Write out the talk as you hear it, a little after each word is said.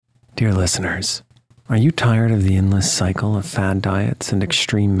Dear listeners, are you tired of the endless cycle of fad diets and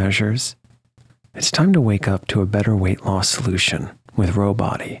extreme measures? It's time to wake up to a better weight loss solution with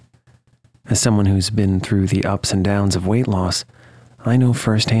Rowbody. As someone who's been through the ups and downs of weight loss, I know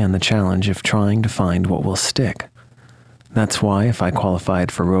firsthand the challenge of trying to find what will stick. That's why if I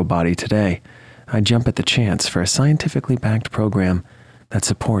qualified for Rowbody today, I'd jump at the chance for a scientifically backed program that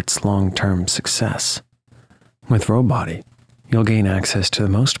supports long-term success. With Rowbody, you'll gain access to the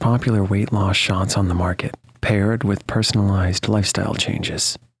most popular weight loss shots on the market, paired with personalized lifestyle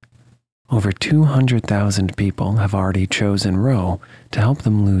changes. Over 200,000 people have already chosen Row to help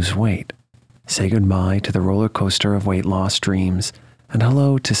them lose weight. Say goodbye to the roller coaster of weight loss dreams and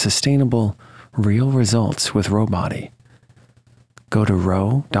hello to sustainable, real results with Rowbody. Go to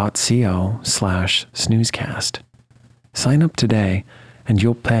row.co/snoozecast. Sign up today and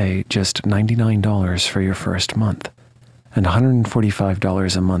you'll pay just $99 for your first month and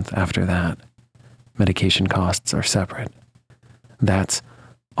 $145 a month after that. Medication costs are separate. That's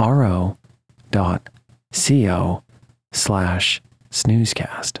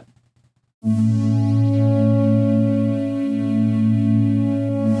ro.co/snoozecast.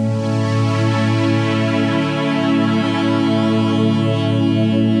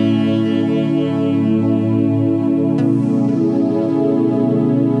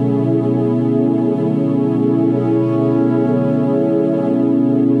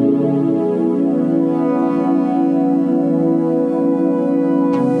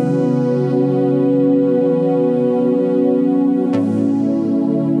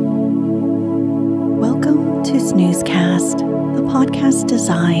 Snoozecast, the podcast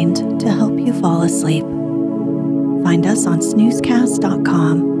designed to help you fall asleep. Find us on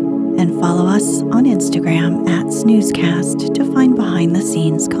snoozecast.com and follow us on Instagram @snoozecast to find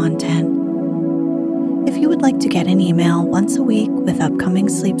behind-the-scenes content. If you would like to get an email once a week with upcoming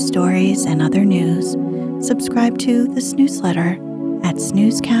sleep stories and other news, subscribe to the Snoozeletter at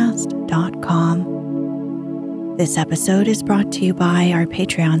snoozecast.com. This episode is brought to you by our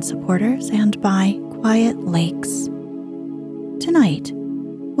Patreon supporters and by Quiet Lakes. Tonight,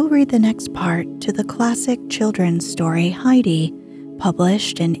 we'll read the next part to the classic children's story Heidi,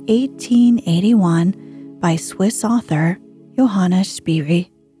 published in 1881 by Swiss author Johannes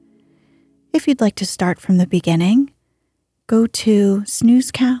Spyri. If you'd like to start from the beginning, go to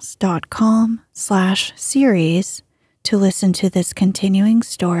snoozecast.com/series to listen to this continuing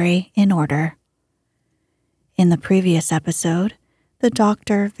story in order. In the previous episode, the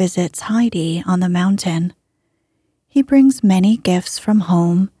doctor visits Heidi on the mountain. He brings many gifts from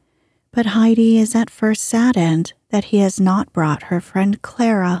home, but Heidi is at first saddened that he has not brought her friend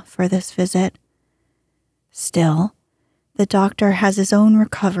Clara for this visit. Still, the doctor has his own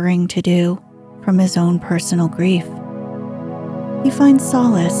recovering to do from his own personal grief. He finds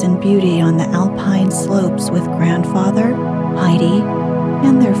solace and beauty on the alpine slopes with grandfather, Heidi,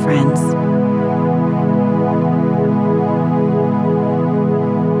 and their friends.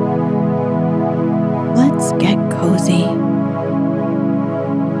 Let's get cozy.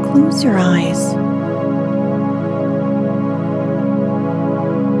 Close your eyes.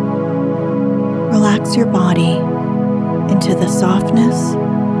 Relax your body into the softness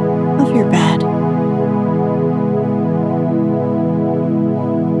of your bed.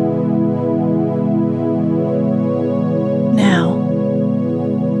 Now,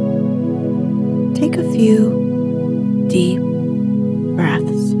 take a few deep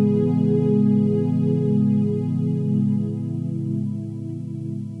breaths.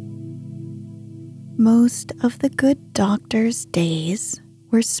 Most of the good doctor's days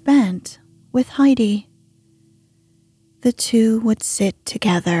were spent with Heidi. The two would sit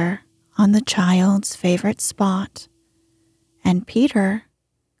together on the child's favorite spot, and Peter,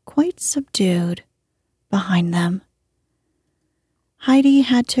 quite subdued, behind them. Heidi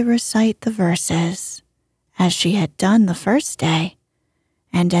had to recite the verses, as she had done the first day,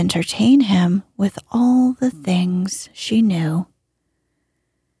 and entertain him with all the things she knew.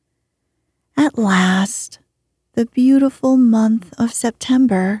 At last, the beautiful month of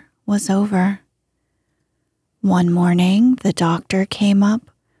September was over. One morning, the doctor came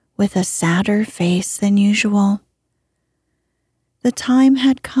up with a sadder face than usual. The time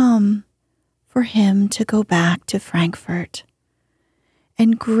had come for him to go back to Frankfurt,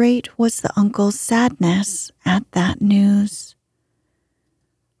 and great was the uncle's sadness at that news.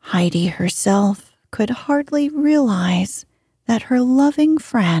 Heidi herself could hardly realize that her loving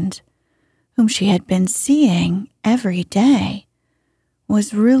friend, whom she had been seeing every day,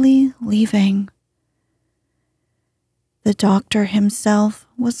 was really leaving. The doctor himself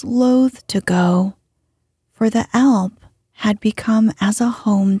was loath to go, for the Alp had become as a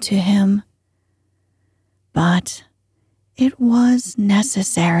home to him. But it was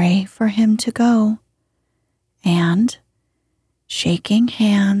necessary for him to go, and, shaking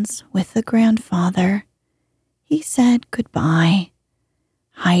hands with the grandfather, he said goodbye,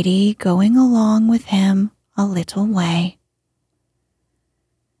 Heidi going along with him a little way.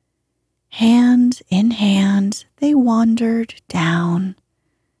 Hand in hand, they wandered down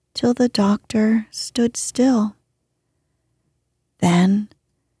till the doctor stood still. Then,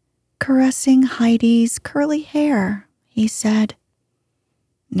 caressing Heidi's curly hair, he said,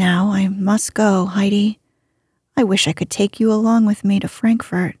 "Now I must go, Heidi. I wish I could take you along with me to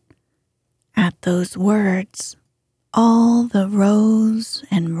Frankfurt." At those words, all the rows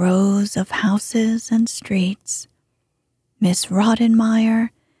and rows of houses and streets, Miss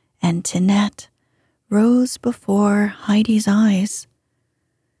Rottenmeier and Tinette, rose before Heidi's eyes.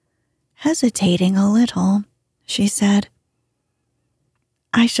 Hesitating a little, she said,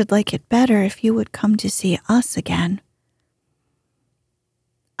 "I should like it better if you would come to see us again."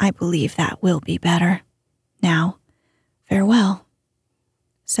 "I believe that will be better. Now, farewell,"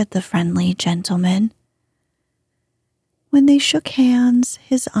 said the friendly gentleman. When they shook hands,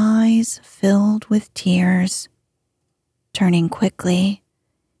 his eyes filled with tears. Turning quickly,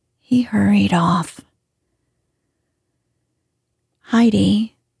 he hurried off.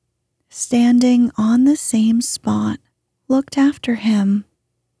 Heidi, standing on the same spot, looked after him.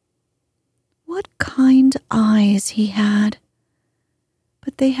 What kind eyes he had!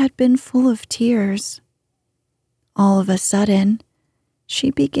 But they had been full of tears. All of a sudden,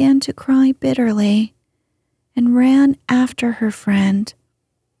 she began to cry bitterly and ran after her friend,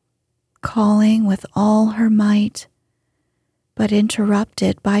 calling with all her might, but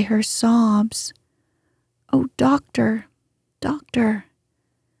interrupted by her sobs. "Oh, doctor, doctor."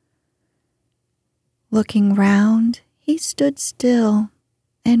 Looking round, he stood still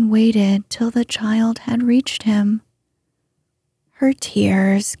and waited till the child had reached him. Her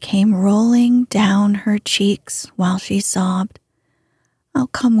tears came rolling down her cheeks while she sobbed. "I'll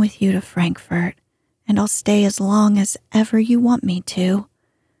come with you to Frankfurt, and I'll stay as long as ever you want me to.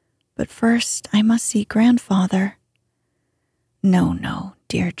 But first I must see grandfather." "No, no,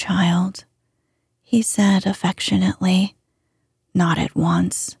 dear child," he said affectionately. "Not at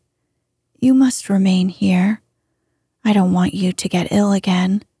once. You must remain here. I don't want you to get ill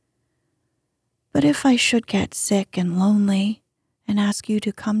again. But if I should get sick and lonely and ask you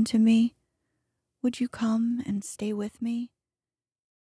to come to me, would you come and stay with me?"